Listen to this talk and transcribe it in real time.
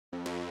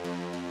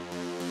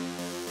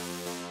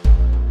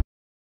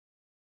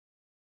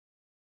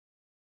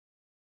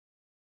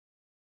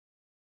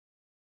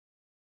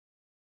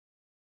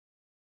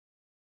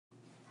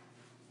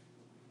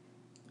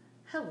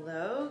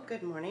Hello,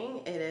 good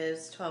morning. It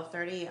is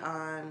 12:30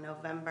 on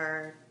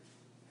November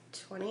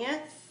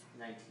 20th?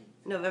 19.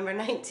 November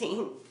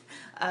 19th.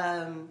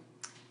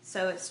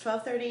 So it's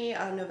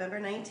 12:30 on November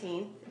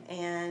 19th,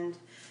 and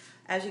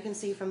as you can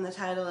see from the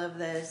title of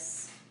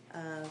this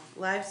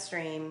live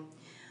stream,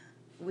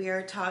 we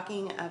are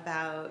talking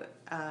about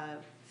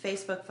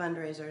Facebook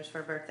fundraisers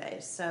for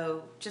birthdays.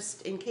 So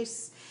just in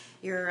case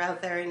you're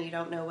out there and you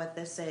don't know what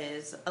this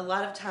is, a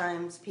lot of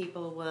times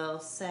people will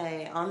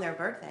say on their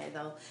birthday,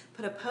 they'll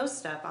put a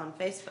post up on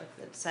Facebook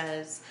that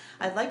says,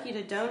 I'd like you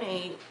to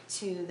donate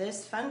to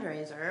this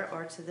fundraiser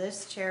or to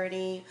this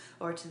charity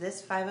or to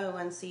this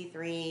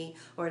 501c3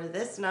 or to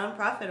this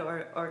nonprofit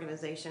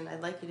organization.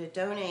 I'd like you to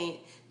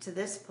donate to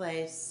this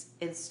place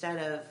instead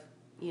of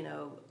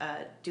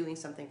doing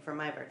something for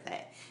my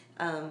birthday.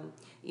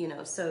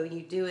 So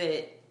you do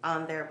it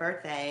on their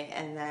birthday,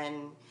 and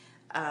then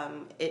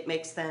it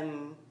makes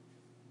them,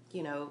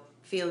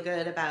 feel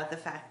good about the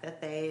fact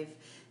that they've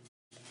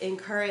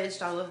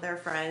encouraged all of their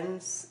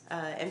friends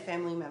and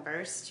family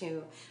members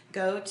to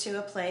go to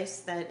a place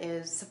that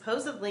is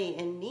supposedly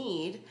in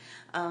need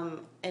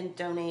and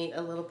donate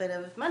a little bit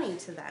of money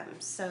to them.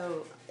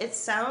 So it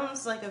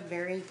sounds like a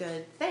very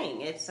good thing.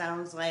 It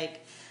sounds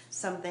like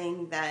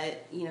something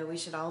that we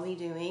should all be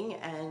doing,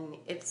 and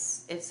it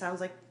sounds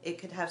like it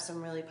could have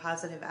some really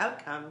positive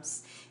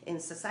outcomes in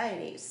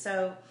society.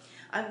 So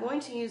I'm going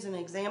to use an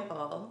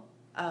example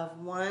of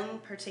one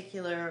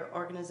particular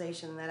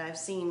organization that I've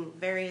seen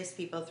various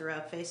people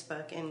throughout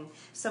Facebook. In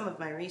some of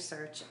my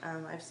research,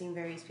 I've seen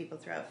various people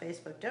throughout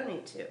Facebook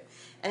donate to,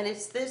 and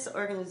it's this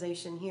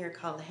organization here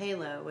called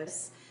Halo.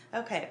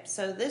 Okay,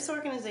 so this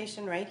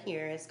organization right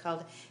here is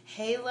called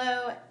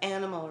Halo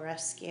Animal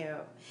Rescue,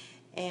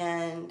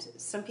 and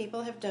some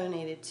people have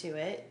donated to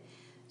it,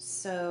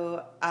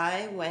 so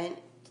I went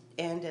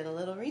and did a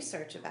little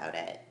research about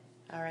it.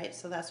 All right,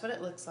 so that's what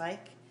it looks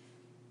like.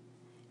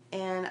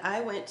 And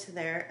I went to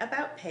their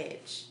About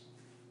page,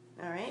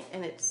 all right,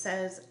 and it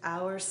says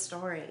Our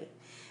Story.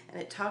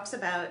 And it talks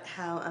about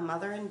how a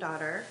mother and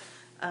daughter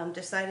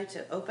decided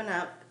to open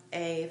up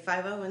a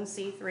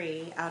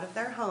 501c3 out of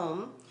their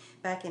home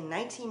back in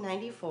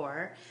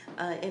 1994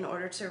 in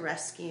order to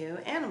rescue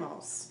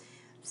animals.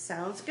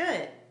 Sounds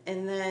good.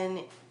 And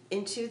then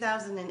in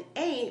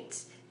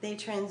 2008, they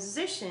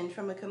transitioned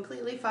from a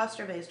completely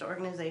foster-based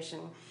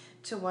organization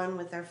to one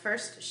with their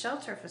first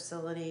shelter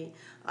facility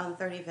on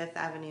 35th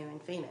Avenue in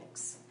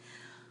Phoenix.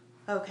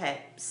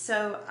 Okay,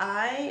 so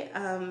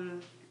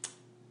and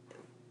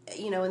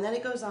then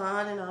it goes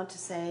on and on to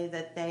say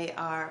that they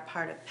are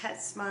part of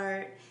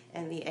PetSmart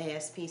and the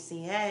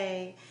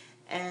ASPCA,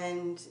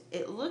 and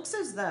it looks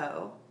as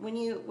though when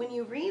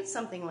you read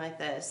something like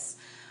this,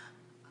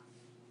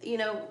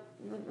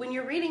 when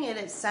you're reading it,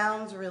 it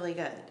sounds really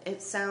good.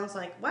 It sounds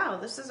like, wow,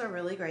 this is a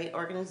really great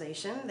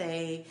organization.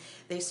 They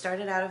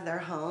started out of their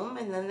home,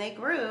 and then they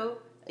grew,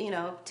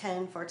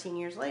 10, 14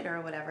 years later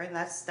or whatever, and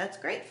that's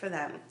great for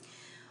them.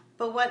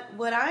 But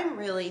what I'm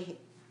really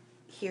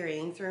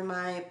hearing through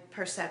my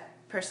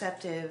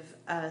perceptive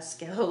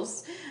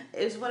skills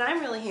is what I'm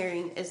really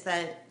hearing is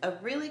that a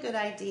really good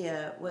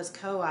idea was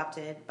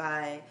co-opted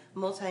by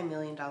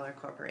multi-million-dollar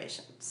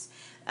corporations.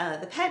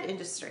 The pet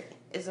industry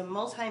is a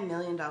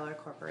multi-million-dollar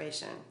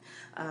corporation,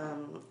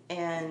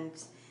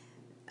 and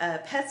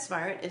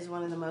PetSmart is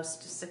one of the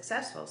most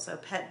successful. So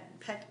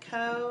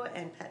Petco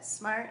and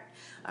PetSmart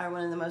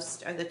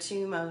are the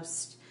two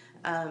most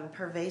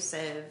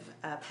pervasive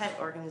pet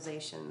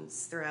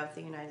organizations throughout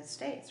the United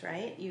States,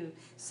 right? You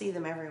see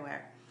them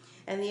everywhere.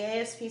 And the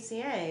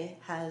ASPCA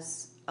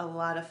has a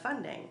lot of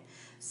funding.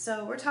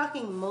 So we're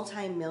talking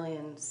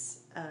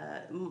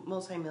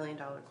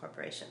multi-million-dollar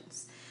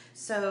corporations.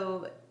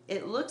 So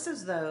it looks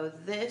as though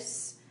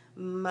this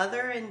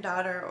mother and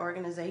daughter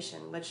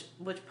organization, which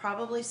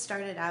probably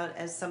started out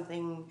as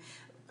something,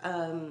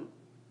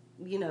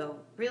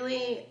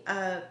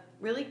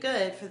 really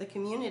good for the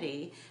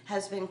community,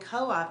 has been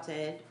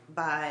co-opted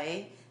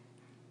by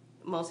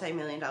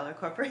multi-million-dollar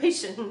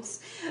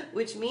corporations,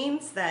 which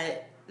means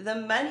that the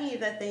money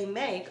that they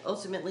make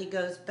ultimately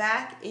goes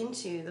back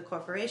into the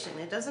corporation.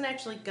 It doesn't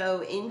actually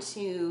go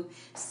into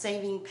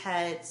saving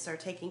pets or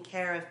taking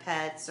care of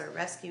pets or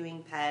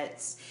rescuing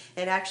pets.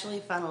 It actually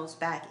funnels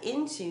back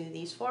into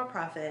these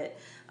for-profit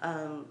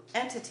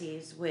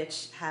entities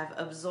which have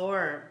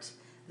absorbed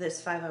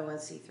this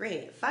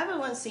 501c3.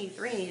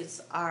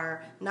 501c3s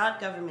are not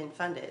government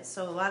funded,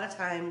 so a lot of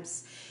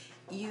times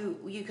you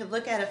could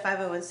look at a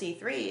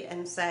 501c3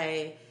 and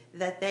say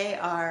that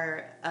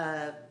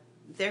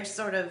they're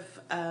sort of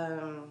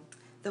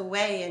the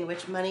way in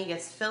which money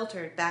gets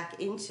filtered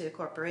back into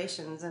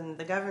corporations, and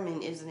the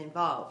government isn't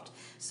involved.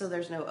 So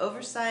there's no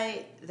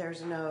oversight.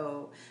 There's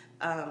no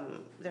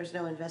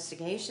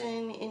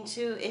investigation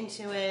into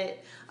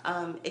it.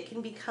 It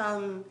can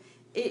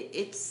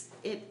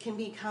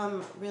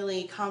become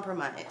really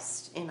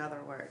compromised. In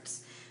other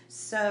words,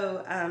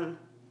 so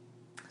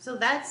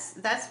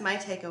that's my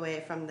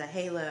takeaway from the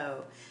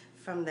Halo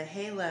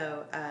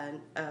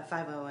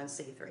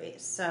 501c3.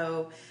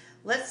 So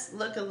let's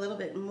look a little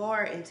bit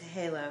more into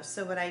Halo.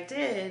 So what I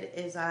did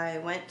is I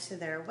went to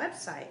their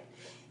website,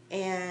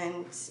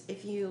 and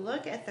if you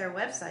look at their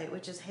website,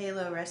 which is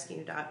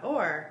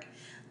halorescue.org,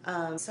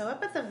 so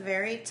up at the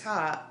very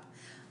top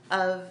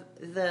of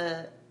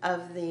the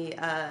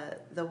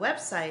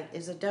website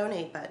is a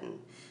donate button.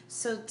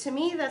 So to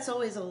me, that's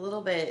always a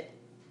little bit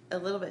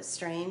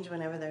strange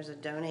whenever there's a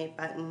donate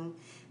button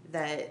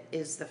that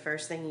is the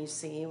first thing you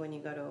see when you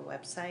go to a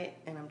website.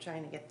 And I'm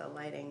trying to get the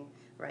lighting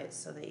right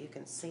so that you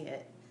can see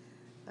it.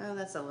 Oh,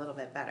 that's a little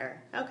bit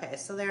better. Okay,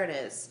 so there it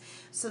is.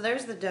 So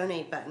there's the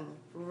donate button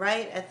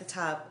right at the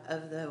top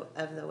of the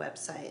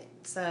website.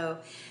 So,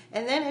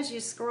 and then as you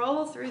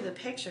scroll through the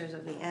pictures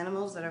of the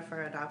animals that are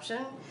for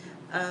adoption,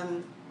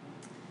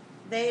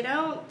 they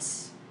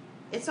don't.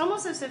 It's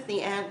almost as if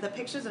the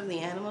pictures of the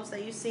animals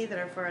that you see that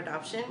are for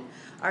adoption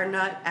are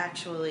not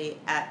actually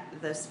at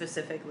the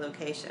specific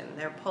location.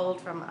 They're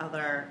pulled from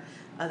other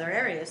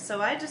areas.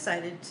 So I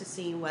decided to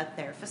see what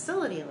their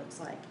facility looks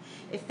like.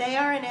 If they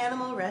are an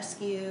animal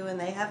rescue and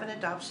they have an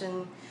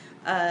adoption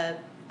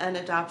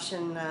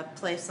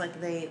place like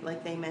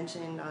they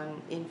mentioned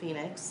in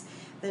Phoenix,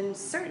 then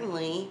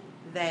certainly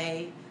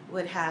they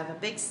would have a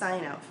big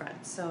sign out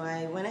front. So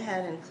I went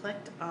ahead and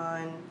clicked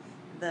on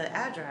the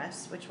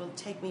address, which will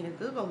take me to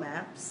Google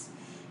Maps,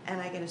 and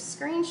I get a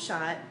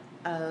screenshot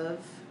of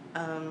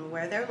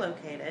where they're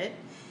located,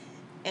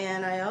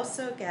 and I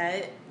also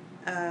get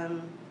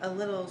a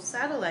little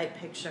satellite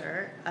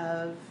picture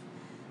of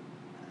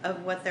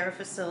what their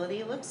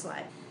facility looks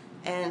like.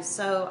 And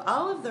so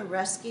all of the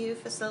rescue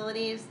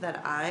facilities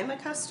that I'm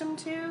accustomed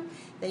to,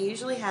 they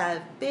usually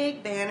have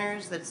big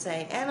banners that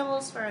say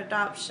animals for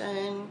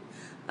adoption.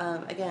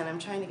 Again, I'm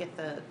trying to get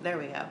there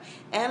we go.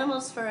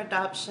 Animals for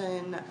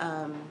adoption,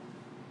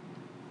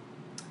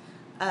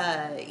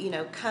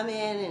 come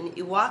in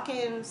and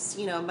walk-ins,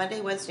 Monday,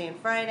 Wednesday, and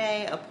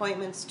Friday,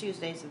 appointments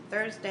Tuesdays and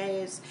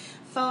Thursdays,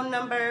 phone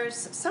numbers,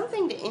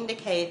 something to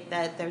indicate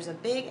that there's a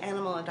big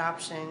animal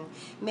adoption,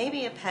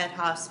 maybe a pet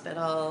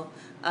hospital.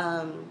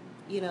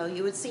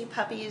 You would see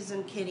puppies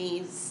and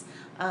kitties,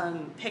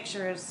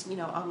 pictures,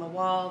 on the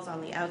walls, on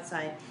the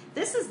outside.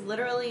 This is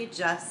literally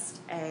just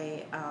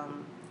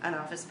an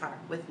office park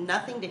with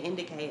nothing to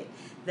indicate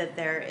that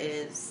there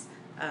is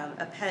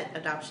a pet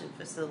adoption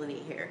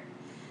facility here.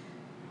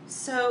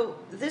 So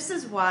this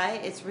is why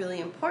it's really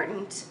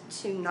important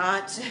to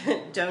not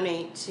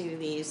donate to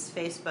these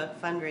Facebook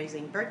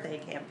fundraising birthday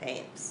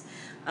campaigns.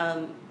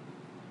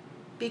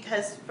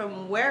 Because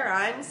from where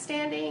I'm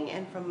standing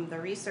and from the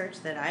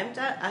research that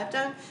I've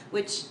done,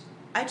 which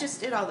I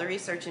just did all the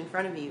research in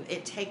front of you.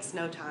 It takes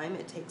no time.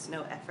 It takes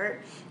no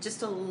effort.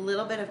 Just a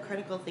little bit of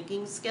critical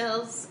thinking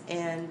skills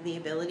and the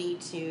ability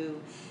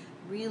to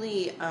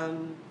really,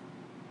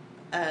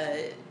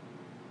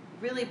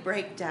 really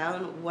break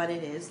down what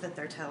it is that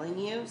they're telling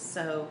you.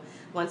 So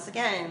once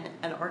again,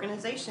 an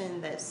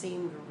organization that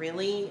seemed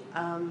really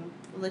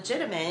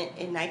legitimate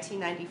in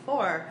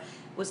 1994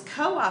 was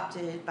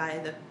co-opted by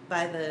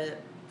the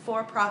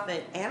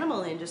for-profit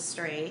animal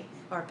industry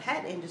or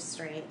pet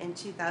industry in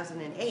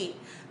 2008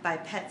 by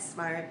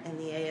PetSmart and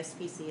the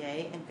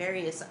ASPCA and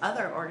various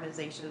other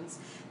organizations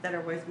that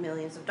are worth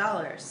millions of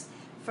dollars.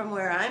 From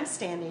where I'm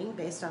standing,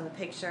 based on the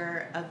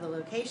picture of the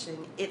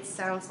location, it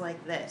sounds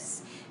like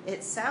this.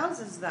 It sounds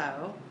as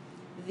though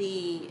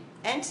the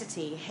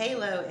entity,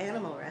 Halo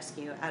Animal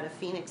Rescue, out of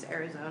Phoenix,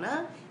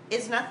 Arizona,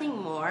 is nothing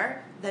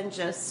more than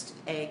just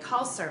a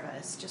call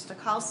service, just a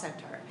call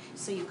center.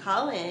 So you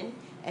call in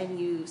and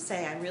you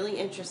say, I'm really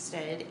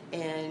interested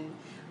in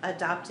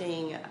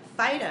adopting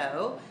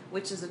Fido,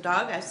 which is a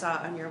dog I saw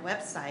on your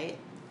website,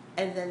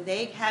 and then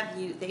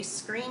they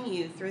screen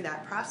you through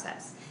that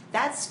process.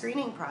 That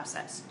screening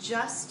process,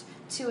 just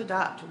to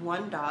adopt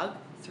one dog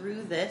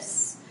through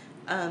this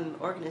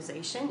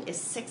organization, is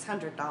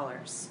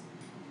 $600.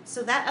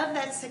 So of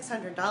that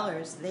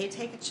 $600, they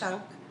take a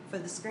chunk for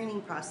the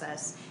screening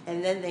process,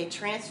 and then they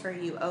transfer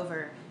you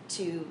over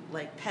to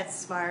like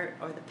PetSmart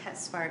or the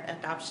PetSmart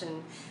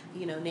adoption,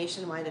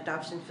 nationwide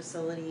adoption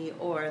facility,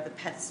 or the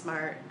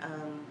PetSmart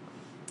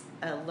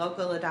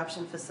local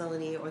adoption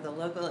facility, or the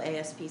local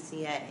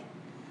ASPCA.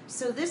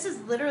 So this is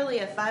literally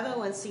a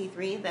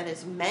 501c3 that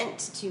is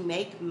meant to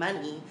make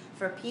money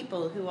for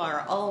people who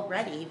are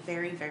already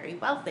very, very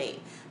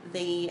wealthy.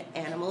 The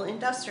animal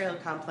industrial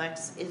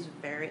complex is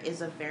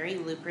a very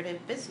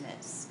lucrative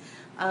business.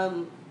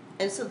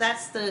 And so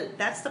that's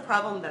the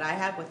problem that I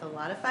have with a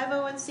lot of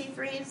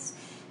 501c3s,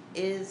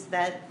 is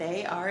that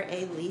they are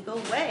a legal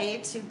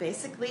way to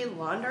basically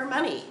launder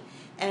money.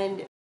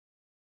 And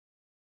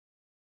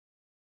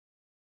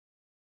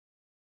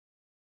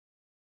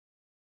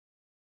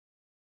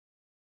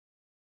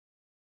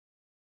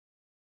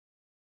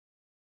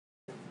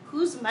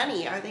whose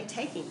money are they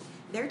taking?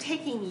 They're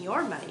taking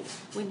your money.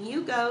 When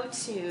you go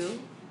to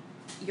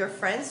your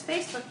friend's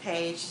Facebook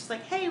page, she's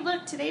like, hey,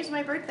 look, today's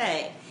my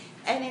birthday.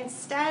 And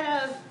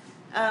instead of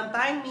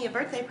buying me a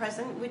birthday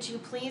present, would you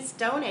please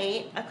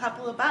donate a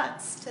couple of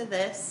bucks to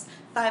this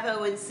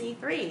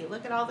 501c3?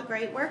 Look at all the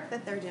great work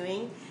that they're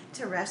doing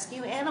to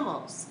rescue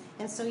animals.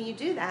 And so you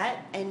do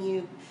that, and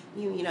you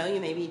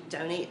maybe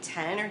donate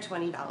 $10 or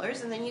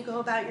 $20, and then you go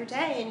about your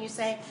day and you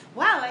say,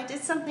 wow, I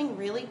did something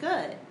really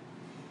good.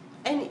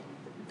 And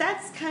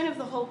that's kind of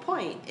the whole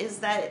point, is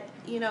that,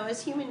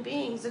 as human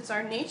beings, it's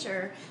our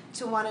nature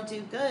to want to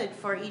do good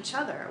for each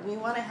other. We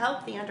want to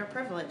help the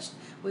underprivileged.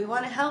 We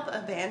want to help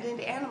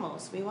abandoned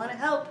animals. We want to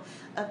help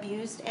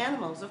abused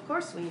animals. Of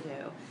course we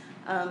do.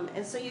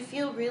 And so you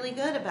feel really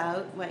good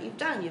about what you've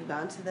done. You've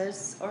gone to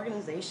this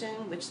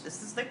organization, which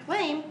this is their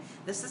claim.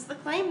 This is the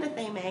claim that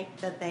they make,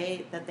 that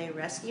they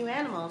rescue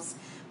animals.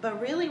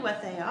 But really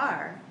what they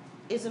are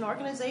is an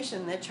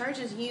organization that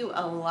charges you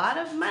a lot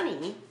of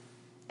money,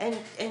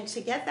 and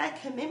to get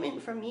that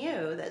commitment from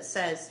you that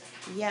says,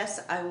 yes,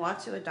 I want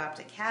to adopt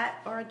a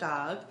cat or a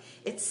dog.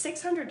 It's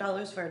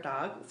 $600 for a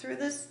dog through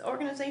this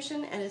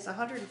organization, and it's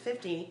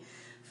 $150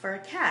 for a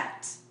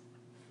cat.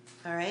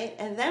 All right?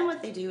 And then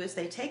what they do is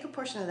they take a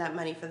portion of that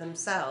money for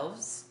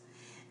themselves.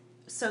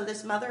 So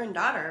this mother and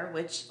daughter,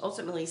 which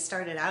ultimately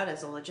started out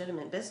as a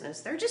legitimate business,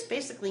 they're just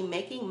basically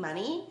making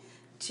money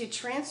to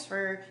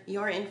transfer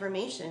your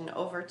information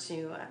over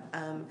to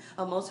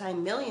a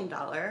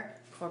multi-million-dollar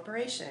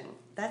corporation.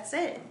 That's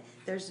it.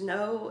 There's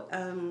no,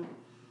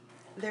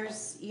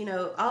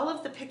 all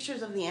of the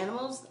pictures of the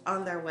animals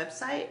on their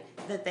website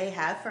that they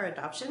have for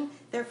adoption,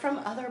 they're from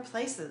other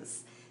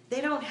places. They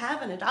don't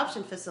have an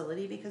adoption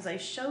facility, because I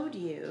showed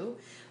you,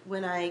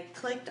 when I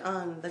clicked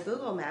on the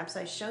Google Maps,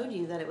 I showed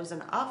you that it was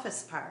an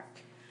office park.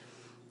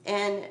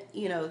 And,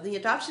 the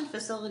adoption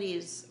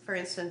facilities, for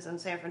instance, in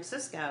San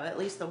Francisco, at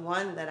least the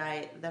one that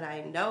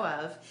I know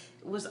of,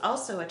 was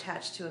also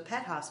attached to a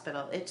pet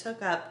hospital. It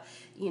took up,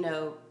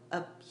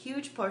 a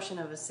huge portion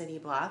of a city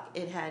block.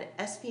 It had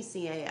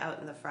SPCA out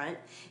in the front.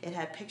 It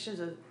had pictures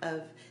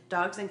of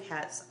dogs and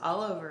cats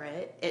all over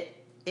it.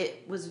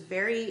 It was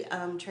very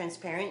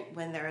transparent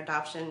when their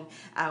adoption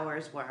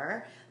hours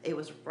were. It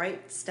was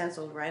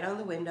stenciled right on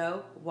the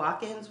window.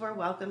 Walk-ins were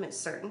welcome at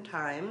certain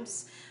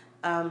times.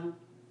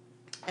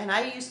 And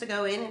I used to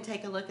go in and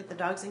take a look at the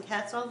dogs and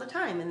cats all the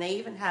time. And they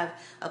even have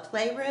a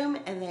playroom,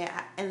 and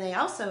they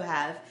also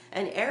have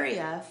an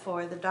area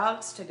for the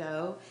dogs to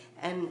go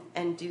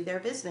and do their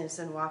business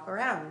and walk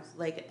around,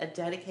 like a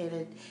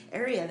dedicated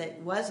area that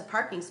was a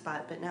parking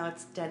spot, but now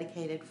it's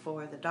dedicated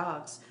for the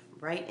dogs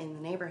right in the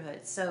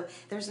neighborhood. So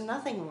there's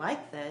nothing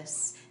like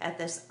this at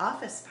this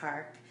office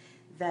park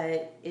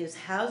that is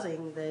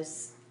housing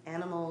this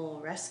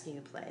animal rescue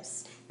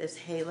place, this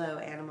Halo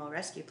animal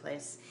rescue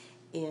place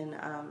in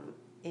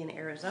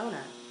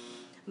Arizona.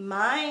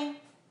 My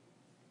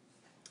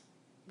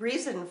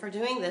reason for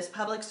doing this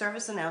public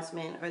service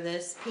announcement, or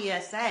this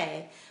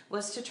PSA,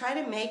 was to try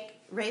to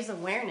raise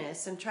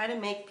awareness and try to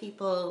make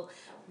people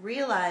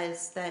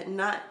realize that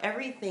not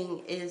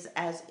everything is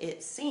as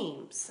it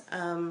seems.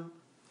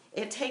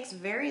 It takes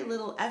very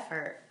little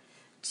effort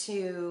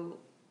to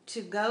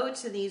go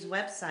to these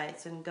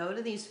websites and go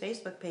to these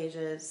Facebook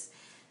pages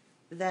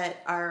that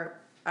are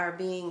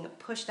being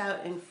pushed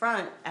out in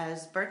front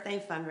as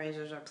birthday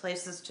fundraisers or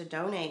places to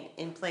donate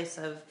in place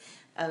of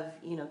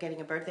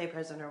getting a birthday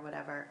present or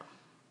whatever.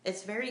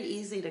 It's very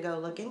easy to go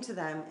look into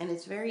them, and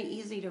it's very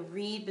easy to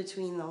read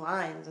between the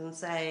lines and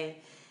say,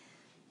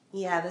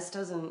 yeah, this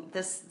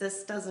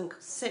doesn't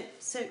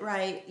sit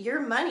right.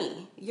 Your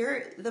money,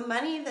 the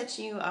money that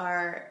you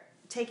are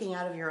taking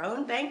out of your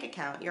own bank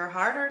account, your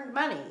hard-earned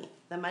money,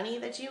 the money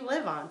that you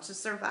live on to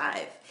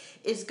survive,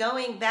 is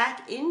going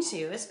back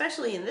into,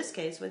 especially in this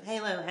case with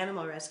Halo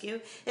Animal Rescue,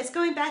 it's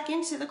going back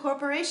into the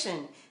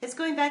corporation. It's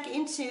going back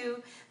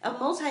into a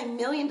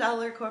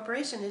multi-million-dollar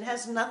corporation. It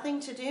has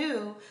nothing to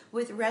do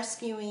with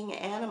rescuing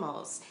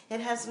animals. It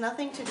has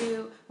nothing to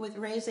do with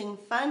raising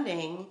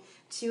funding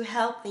to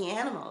help the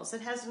animals.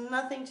 It has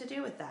nothing to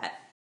do with that.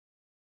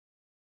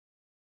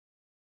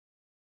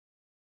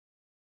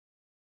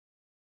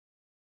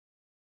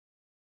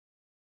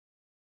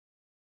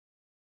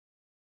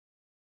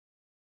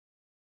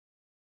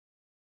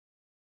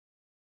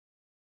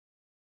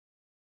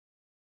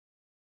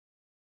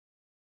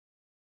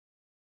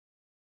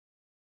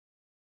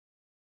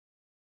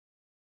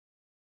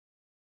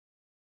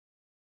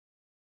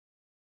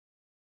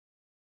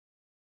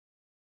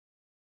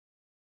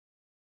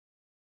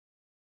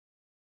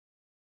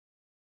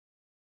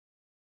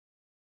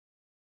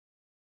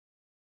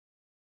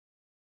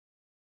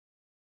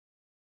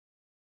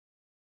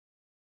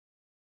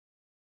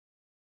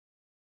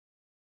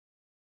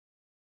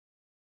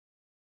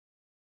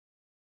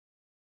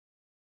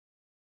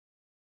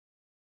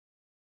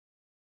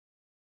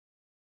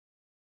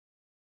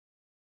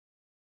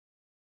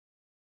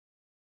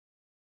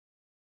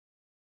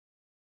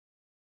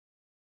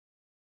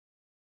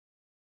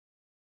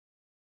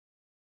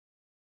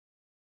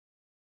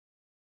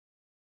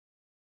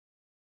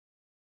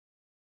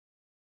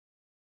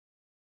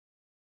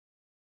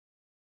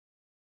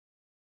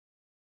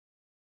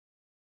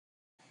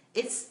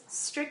 It's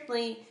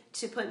strictly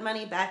to put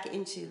money back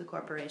into the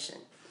corporation.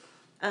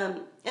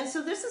 And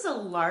so this is a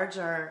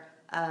larger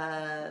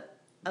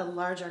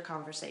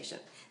conversation.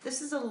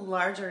 This is a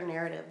larger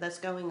narrative that's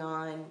going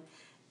on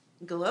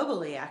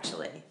globally,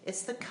 actually.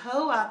 It's the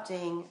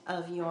co-opting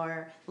of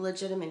your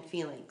legitimate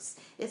feelings.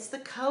 It's the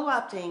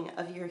co-opting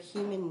of your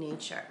human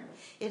nature.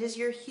 It is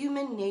your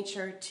human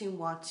nature to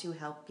want to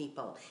help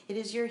people. It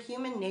is your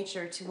human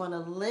nature to want to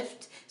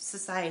lift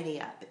society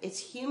up. It's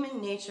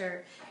human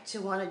nature to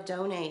want to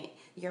donate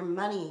your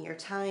money, your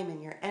time,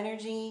 and your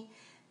energy,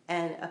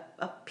 and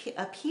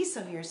a piece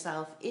of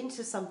yourself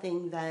into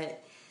something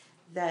that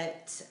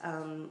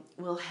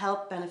will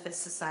help benefit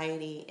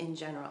society in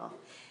general.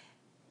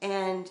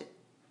 And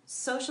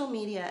social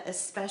media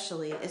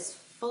especially is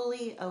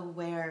fully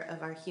aware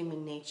of our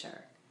human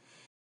nature.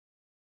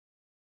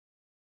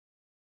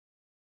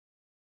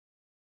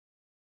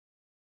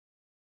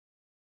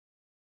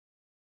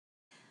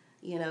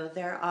 You know,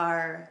 there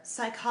are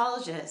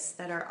psychologists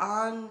that are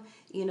on,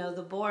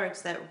 the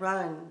boards that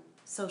run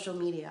social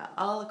media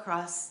all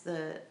across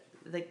the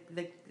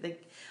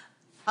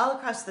all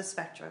across the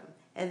spectrum,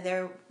 and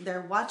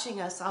they're watching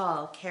us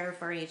all care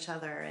for each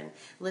other and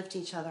lift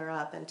each other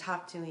up and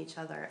talk to each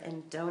other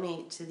and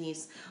donate to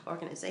these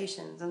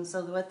organizations. And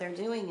so what they're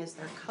doing is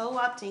they're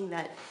co-opting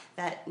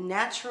that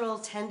natural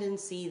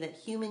tendency that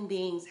human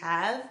beings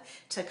have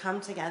to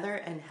come together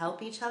and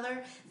help each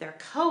other. They're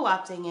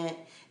co-opting it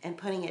and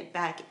putting it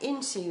back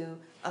into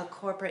a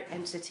corporate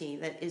entity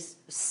that is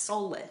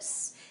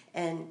soulless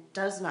and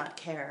does not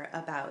care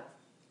about,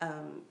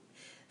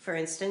 for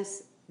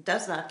instance,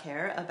 does not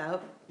care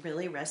about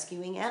really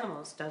rescuing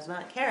animals, does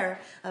not care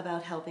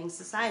about helping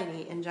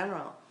society in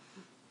general.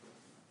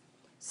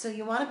 So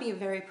you want to be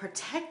very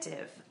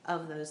protective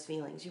of those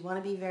feelings. You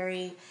want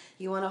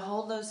to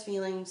hold those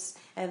feelings,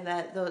 and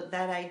that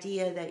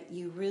idea that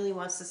you really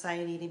want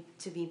society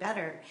to be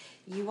better,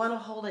 you want to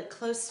hold it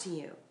close to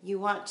you. You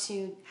want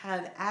to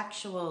have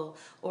actual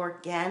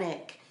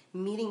organic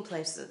meeting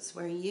places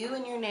where you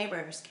and your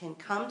neighbors can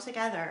come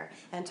together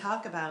and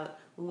talk about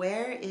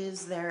where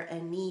is there a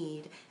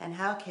need and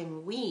how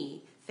can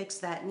we fix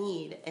that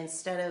need,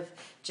 instead of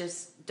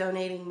just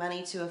donating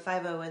money to a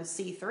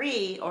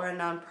 501c3 or a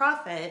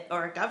nonprofit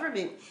or a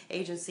government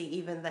agency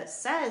even that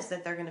says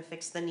that they're going to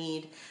fix the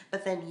need,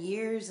 but then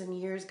years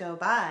and years go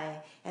by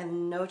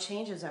and no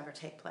changes ever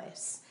take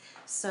place.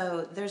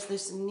 So there's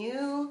this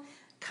new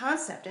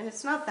concept, and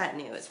it's not that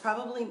new. It's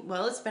probably,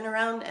 it's been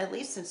around at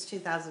least since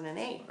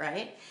 2008,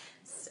 right?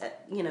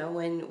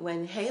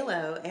 When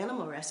Halo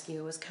Animal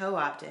Rescue was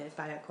co-opted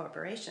by a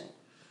corporation.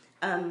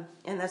 And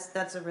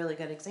that's a really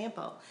good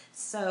example.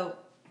 So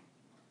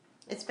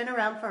it's been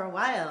around for a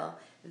while,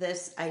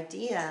 this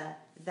idea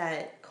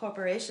that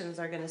corporations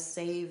are going to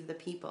save the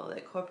people,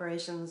 that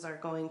corporations are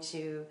going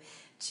to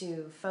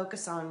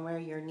focus on where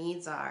your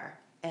needs are,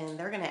 and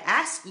they're going to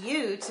ask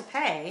you to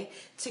pay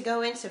to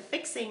go into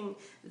fixing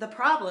the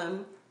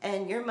problem,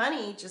 and your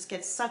money just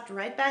gets sucked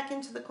right back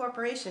into the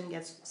corporation,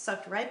 gets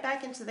sucked right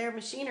back into their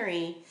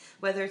machinery,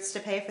 whether it's to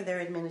pay for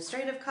their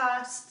administrative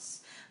costs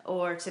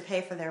or to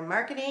pay for their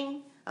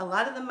marketing. A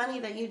lot of the money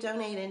that you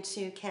donate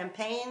into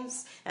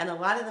campaigns and a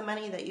lot of the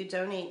money that you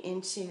donate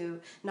into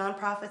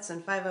nonprofits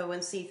and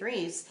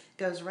 501c3s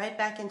goes right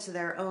back into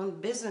their own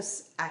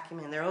business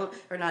acumen, their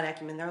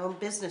own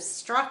business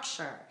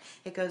structure.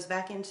 It goes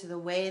back into the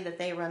way that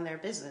they run their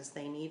business.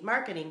 They need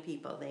marketing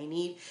people. They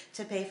need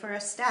to pay for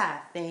a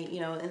staff.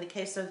 In the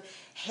case of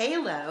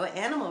Halo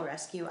Animal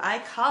Rescue, I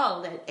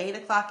called at 8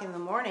 o'clock in the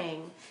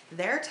morning,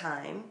 their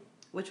time,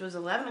 which was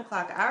 11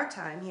 o'clock our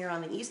time here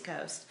on the East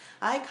Coast.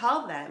 I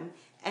called them,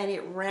 and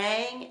it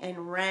rang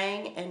and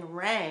rang and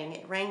rang.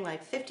 It rang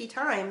like 50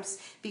 times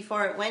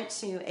before it went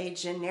to a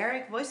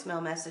generic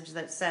voicemail message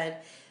that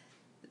said,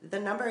 the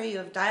number you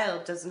have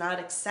dialed does not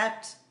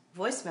accept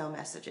voicemail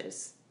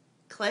messages.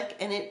 Click,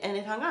 and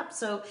it hung up.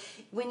 So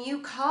when you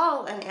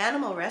call an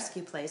animal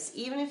rescue place,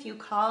 even if you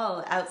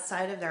call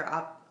outside of their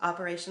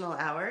operational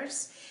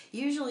hours,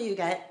 usually you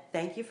get,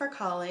 thank you for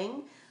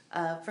calling.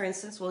 For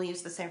instance, we'll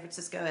use the San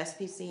Francisco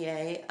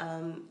SPCA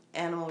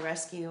Animal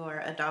Rescue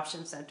or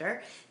Adoption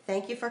Center.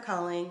 Thank you for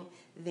calling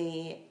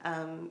the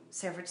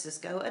San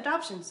Francisco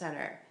Adoption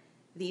Center.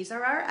 These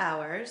are our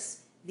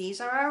hours. These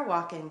are our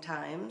walk-in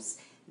times.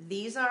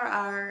 These are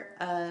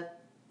our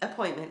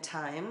appointment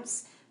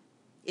times.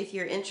 If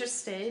you're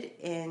interested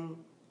in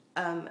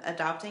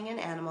adopting an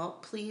animal,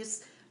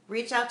 please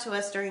reach out to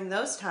us during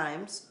those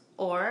times,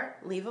 or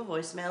leave a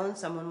voicemail and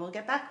someone will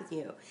get back with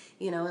you,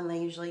 and they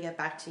usually get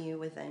back to you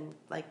within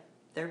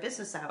their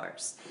business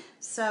hours.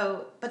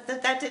 So, but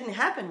that didn't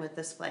happen with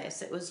this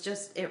place. It was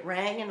just, it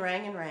rang and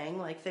rang and rang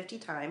like 50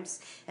 times,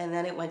 and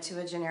then it went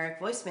to a generic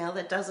voicemail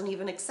that doesn't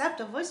even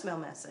accept a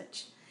voicemail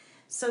message.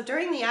 So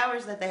during the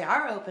hours that they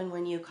are open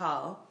when you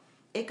call,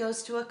 it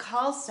goes to a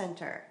call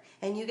center,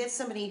 and you get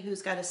somebody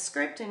who's got a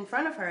script in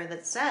front of her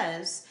that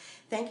says,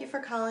 thank you for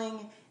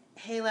calling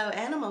Halo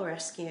Animal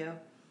Rescue.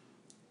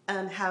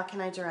 How can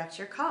I direct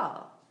your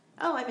call?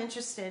 Oh, I'm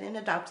interested in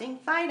adopting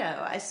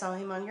Fido. I saw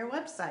him on your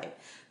website.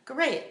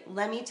 Great,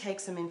 let me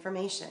take some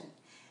information.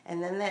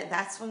 And then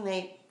that's when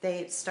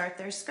they start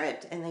their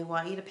script, and they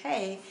want you to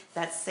pay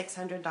that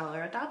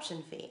 $600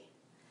 adoption fee.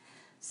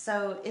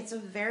 So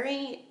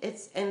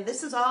and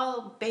this is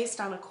all based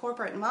on a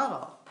corporate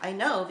model. I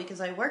know because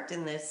I worked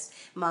in this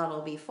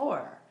model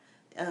before,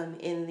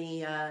 in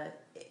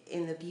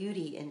the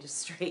beauty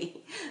industry,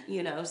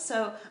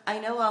 so I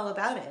know all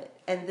about it.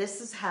 And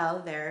this is how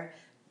they're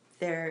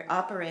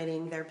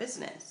operating their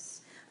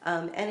business.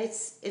 And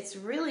it's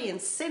really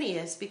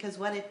insidious, because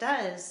what it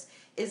does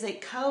is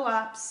it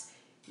co-opts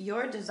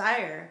your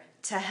desire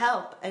to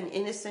help an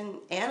innocent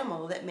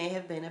animal that may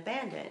have been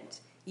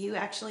abandoned. You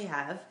actually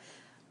have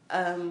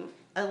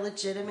a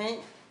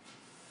legitimate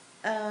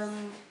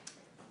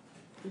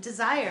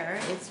desire.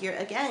 It's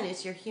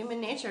your human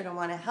nature to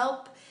want to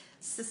help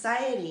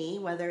society,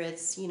 whether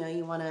it's,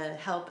 you want to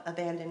help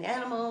abandoned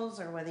animals,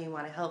 or whether you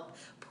want to help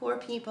poor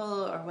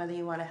people, or whether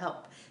you want to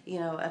help,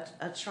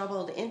 a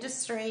troubled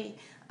industry,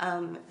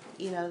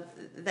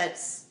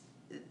 that's,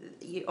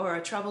 or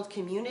a troubled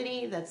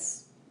community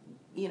that's,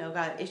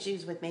 got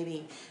issues with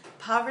maybe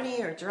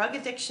poverty or drug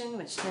addiction,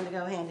 which tend to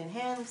go hand in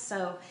hand.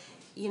 So,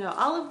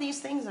 all of these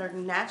things are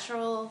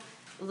natural,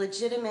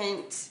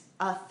 legitimate,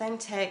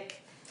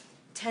 authentic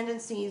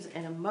tendencies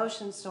and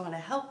emotions to want to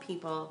help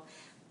people,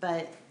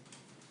 but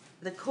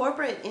the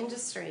corporate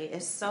industry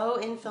is so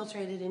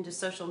infiltrated into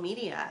social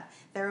media.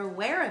 They're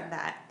aware of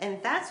that,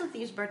 and that's what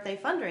these birthday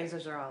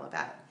fundraisers are all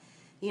about.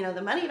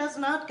 The money does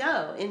not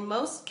go. In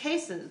most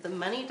cases, the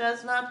money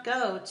does not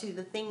go to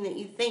the thing that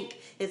you think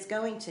it's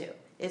going to.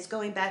 It's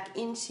going back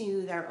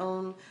into their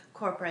own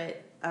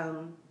corporate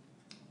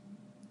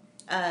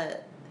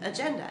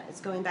agenda.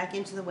 It's going back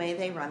into the way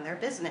they run their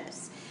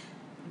business.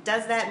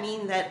 Does that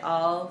mean that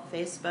all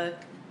Facebook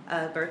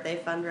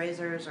birthday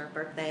fundraisers or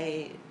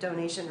birthday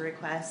donation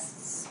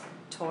requests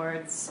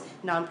towards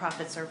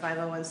nonprofits or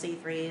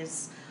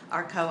 501c3s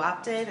are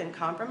co-opted and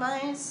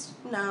compromised?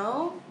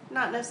 No,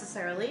 not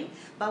necessarily.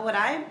 But what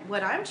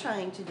I'm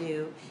trying to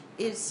do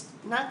is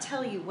not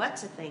tell you what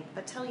to think,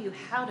 but tell you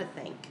how to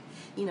think.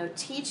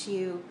 Teach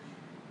you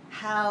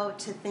how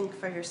to think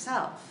for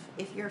yourself.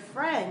 If your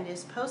friend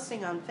is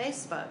posting on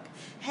Facebook,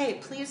 hey,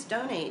 please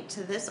donate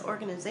to this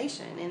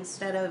organization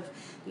instead of,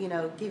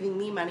 giving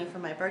me money for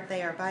my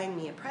birthday or buying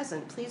me a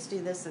present, please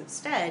do this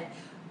instead.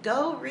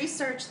 Go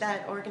research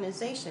that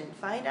organization.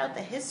 Find out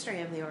the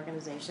history of the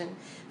organization.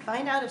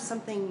 Find out if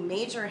something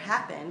major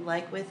happened,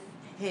 like with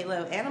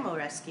Halo Animal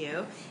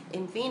Rescue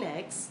in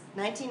Phoenix.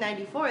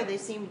 1994, they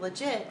seemed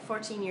legit.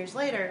 14 years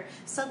later,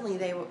 suddenly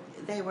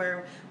they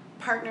were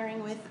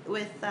partnering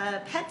with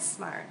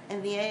PetSmart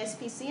and the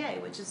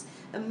ASPCA, which is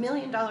 $1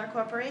 million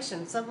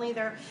corporation. Suddenly,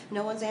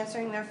 no one's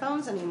answering their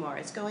phones anymore.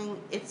 It's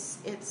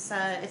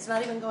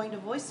not even going to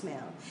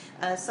voicemail.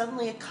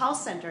 Suddenly, call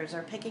centers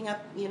are picking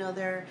up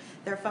their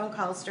phone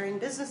calls during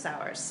business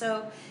hours.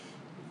 So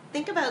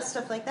think about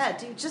stuff like that.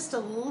 Do just a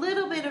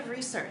little bit of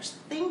research.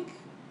 Think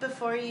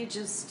before you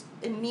just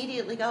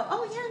immediately go,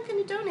 oh yeah, I'm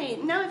going to donate.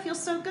 And now I feel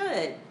so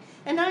good.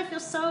 And now I feel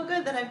so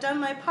good that I've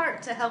done my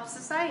part to help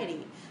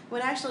society.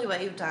 When actually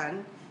what you've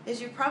done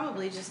is you've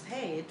probably just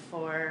paid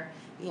for,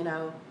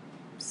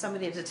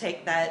 somebody to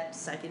take that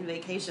second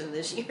vacation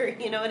this year.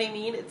 You know what I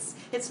mean?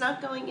 It's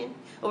not going in,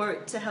 or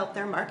to help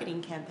their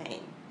marketing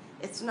campaign.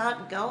 It's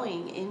not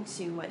going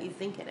into what you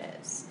think it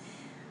is.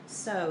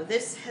 So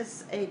this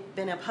has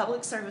been a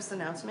public service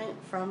announcement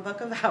from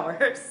Book of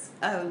Hours.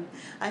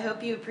 I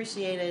hope you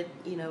appreciated,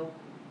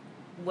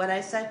 what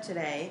I said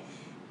today.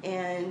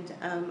 And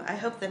I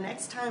hope the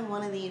next time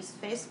one of these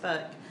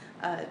Facebook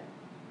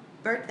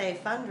birthday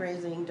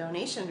fundraising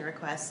donation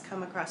requests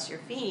come across your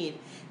feed,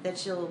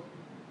 that you'll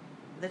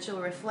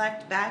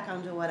reflect back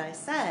onto what I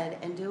said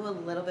and do a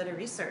little bit of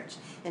research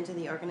into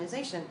the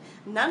organization.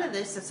 None of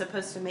this is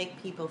supposed to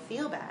make people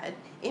feel bad.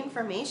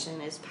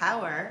 Information is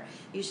power.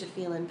 You should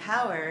feel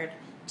empowered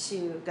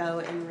to go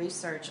and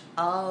research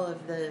all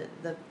of the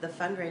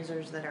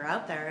fundraisers that are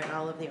out there, and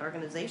all of the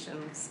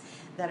organizations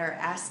that are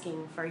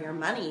asking for your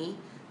money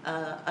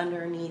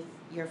underneath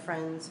your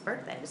friends'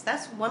 birthdays.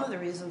 That's one of the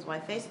reasons why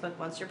Facebook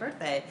wants your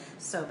birthday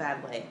so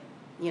badly.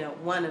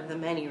 One of the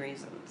many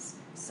reasons.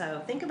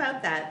 So think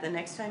about that the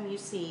next time you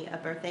see a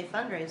birthday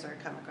fundraiser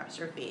come across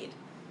your feed.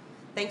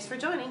 Thanks for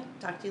joining.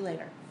 Talk to you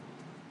later.